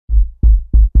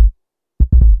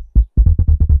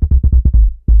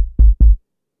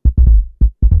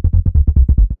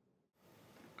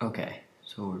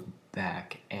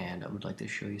would like to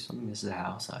show you something. This is a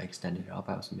house. I extended it up.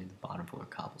 I also made the bottom floor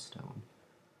cobblestone.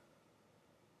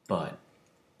 But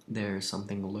there's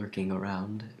something lurking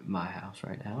around my house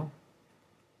right now.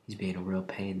 He's being a real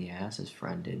pain in the ass. His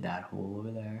friend did that hole over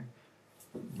there.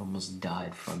 Almost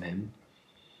died from him.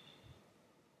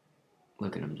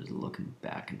 Look at him just looking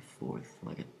back and forth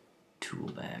like a tool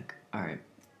bag. Alright.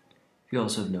 If you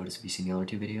also have noticed, if you've seen the other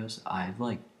two videos, I've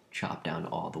like chopped down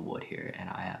all the wood here and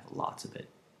I have lots of it.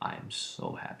 I am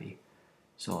so happy.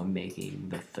 So I'm making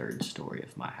the third story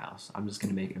of my house. I'm just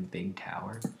going to make it a big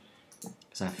tower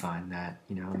because I find that,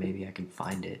 you know, maybe I can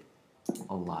find it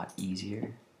a lot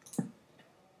easier.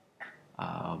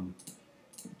 I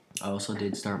also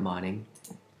did start mining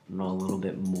a little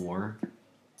bit more,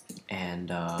 and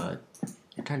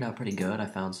it turned out pretty good. I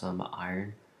found some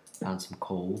iron, found some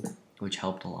coal, which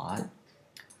helped a lot.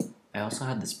 I also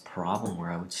had this problem where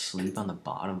I would sleep on the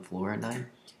bottom floor at night,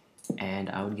 and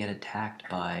I would get attacked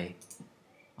by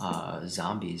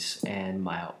zombies, and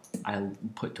I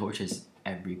put torches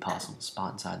every possible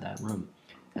spot inside that room,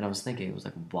 and I was thinking, it was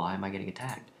like, why am I getting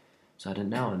attacked? So I didn't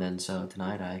know, and then so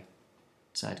tonight I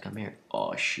decided to come here.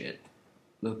 Oh shit.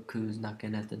 Look who's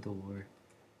knocking at the door.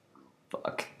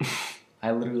 Fuck.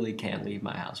 I literally can't leave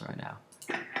my house right now.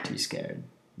 Too scared.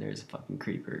 There's a fucking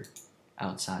creeper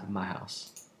outside of my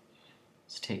house.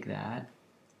 Let's take that.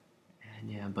 And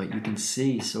yeah, but you can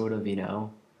see sort of, you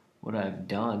know, what I've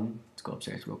done. Let's go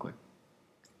upstairs real quick.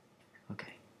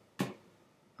 Okay.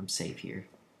 I'm safe here.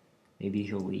 Maybe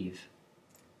he'll leave.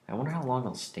 I wonder how long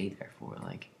he'll stay there for,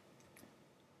 like.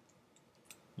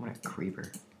 What a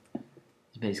creeper.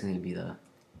 It's basically going to be the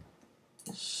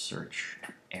search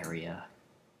area,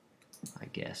 I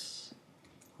guess.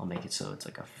 I'll make it so it's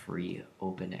like a free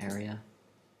open area.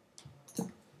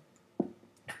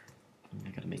 I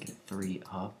gotta make it 3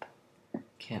 up.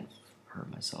 Can't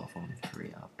hurt myself on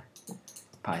 3 up.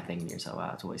 Probably thinking to yourself,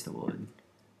 wow, it's a waste of wood.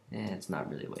 It's not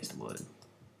really a waste of wood.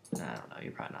 I don't know,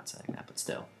 you're probably not saying that, but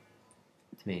still.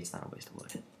 To me, it's not a waste of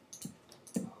wood.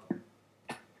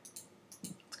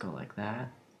 Go like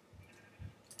that.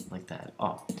 Like that.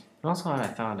 Oh, and also what I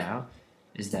found out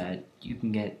is that you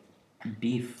can get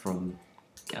beef from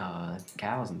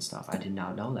cows and stuff. I did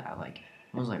not know that. Like,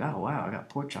 I was like, oh wow, I got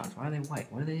pork chops. Why are they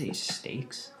white? What are they?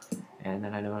 Steaks? And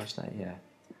then I noticed that, yeah,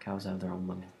 cows have their own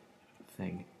little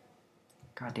thing.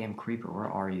 Goddamn creeper, where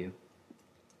are you?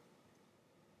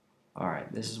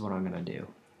 Alright, this is what I'm gonna do.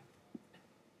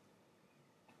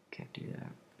 Can't do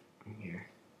that. I'm here.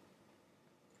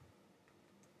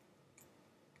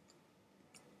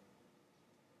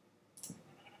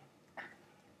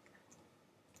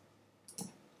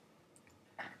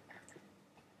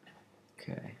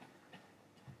 Okay.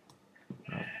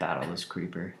 I'll battle this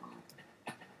creeper.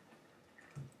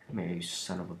 Come here, you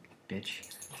son of a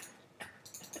bitch.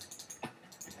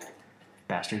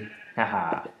 Bastard.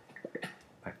 Haha.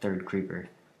 My 3rd creeper.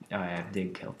 Oh, I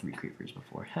did kill 3 creepers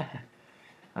before.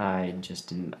 I just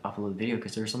didn't upload the video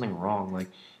because there was something wrong.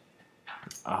 Like,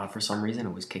 for some reason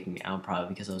it was kicking me out, probably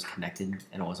because I was connected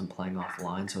and it wasn't playing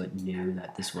offline, so it knew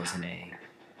that this wasn't a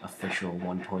official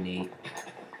 1.8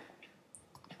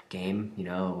 game. You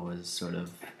know, it was sort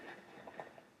of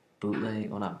bootleg.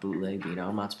 Well, not bootleg, but you know,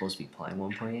 I'm not supposed to be playing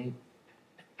 1.8.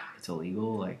 It's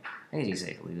illegal. Like, I guess you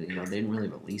say illegal. You know, they didn't really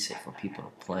release it for people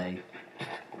to play.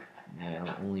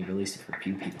 Yeah, only released it for a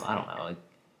few people. I don't know. Like,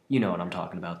 you know what I'm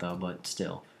talking about, though. But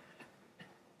still,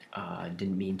 I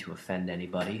didn't mean to offend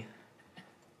anybody.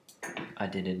 I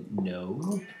didn't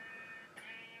know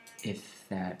if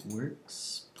that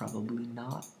works. Probably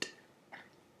not.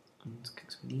 Let's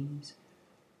cook some of these.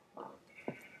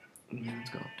 Yeah, let's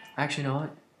go. Actually, you know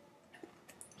what?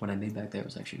 What I made back there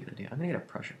was actually a good idea. I'm gonna get a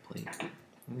pressure plate.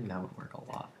 I think that would work a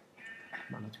lot.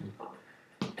 Come on, let's move.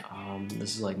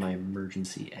 This is like my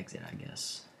emergency exit, I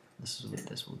guess. This is what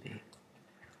this will be.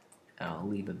 And I'll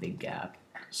leave a big gap,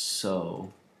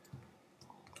 so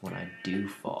when I do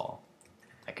fall,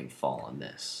 I can fall on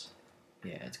this.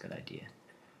 Yeah, it's a good idea.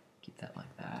 Keep that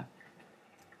like that.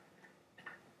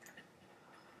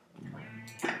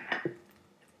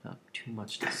 Not too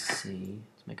much to see.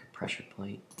 Let's make a pressure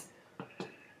plate.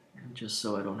 Just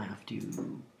so I don't have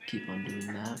to keep on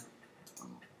doing that.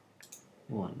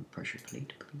 1 pressure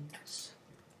plate, please.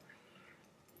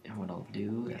 And what I'll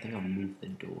do, I think I'll move the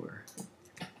door.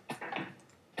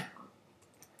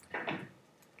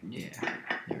 Yeah,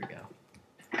 there we go.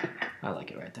 I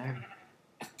like it right there.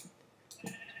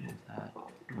 Let's move that.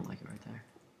 I don't like it right there.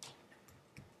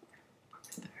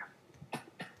 There.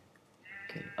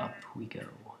 Okay, up we go.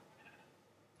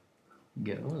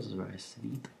 This is where I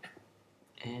sleep.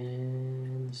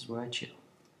 And this is where I chill.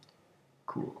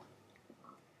 Cool.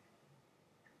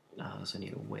 So I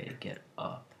need a way to get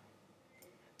up.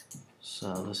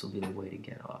 So this will be the way to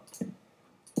get up.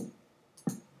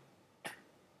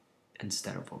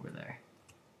 Instead of over there.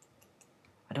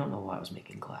 I don't know why I was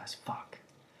making glass. Fuck.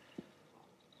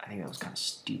 I think that was kind of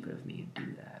stupid of me to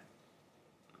do that.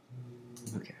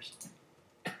 Who cares?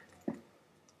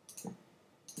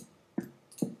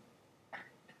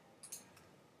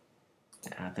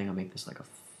 And I think I'll make this like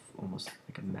almost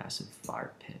like a massive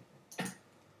fire pit.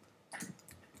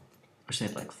 Wish they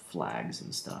had like flags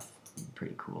and stuff.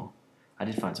 Pretty cool. I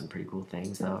did find some pretty cool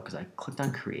things though, because I clicked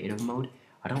on creative mode.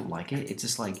 I don't like it. It's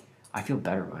just like I feel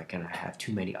better when I kind of have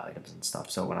too many items and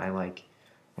stuff. So when I want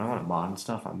to mod and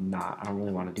stuff, I don't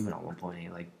really want to do it on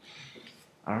 1.8. Like,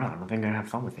 I don't know. I don't think I'm gonna have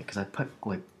fun with it because I put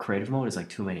like creative mode is like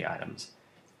too many items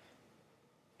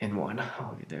in one.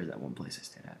 Oh, there's that one place I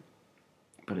stayed at,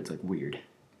 but it's like weird.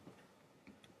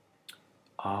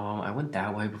 I went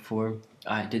that way before.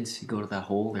 I did go to that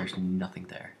hole. There's nothing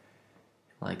there.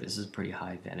 Like, this is a pretty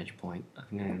high vantage point. I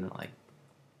think I'm gonna like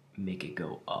make it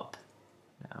go up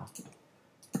now.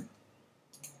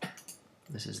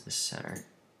 This is the center.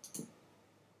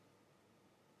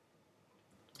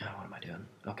 Oh, what am I doing?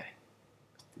 Okay.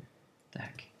 The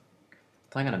heck.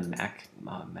 Playing on a Mac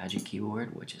Magic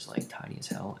keyboard, which is like tiny as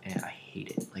hell, and I hate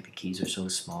it. Like, the keys are so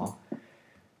small.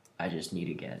 I just need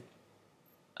to get.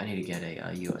 I need to get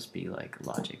a USB like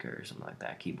Logic or something like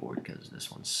that keyboard because this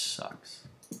one sucks.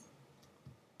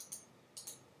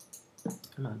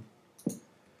 Come on.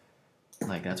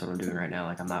 Like, that's what I'm doing right now.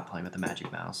 Like, I'm not playing with the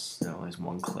Magic Mouse. There's always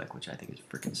one click, which I think is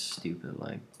freaking stupid.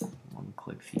 Like, one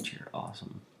click feature,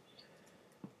 awesome.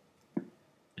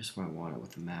 Just what I wanted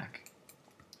with the Mac.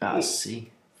 See?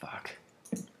 Fuck.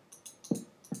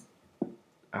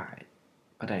 Alright.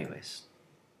 But anyways.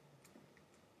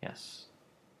 Yes.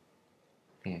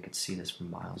 I think I could see this from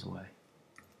miles away.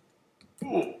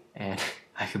 And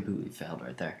I completely failed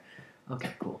right there.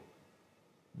 Okay, cool.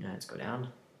 Now let's go down.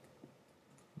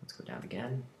 Let's go down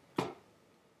again.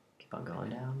 Keep on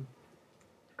going down.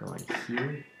 Go in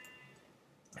here.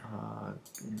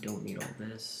 Don't need all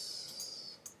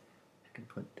this. I can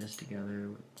put this together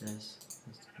with this.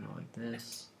 This can go like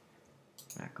this.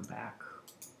 That can go back.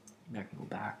 That can go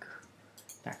back.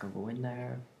 That can go in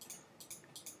there.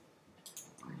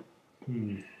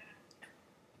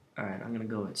 Alright, I'm gonna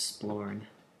go exploring.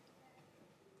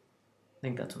 I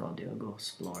think that's what I'll do. I'll go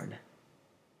exploring.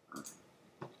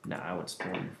 Nah, I went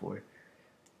exploring before.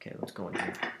 Okay, let's go in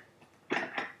here.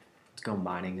 Let's go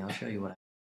mining. I'll show you what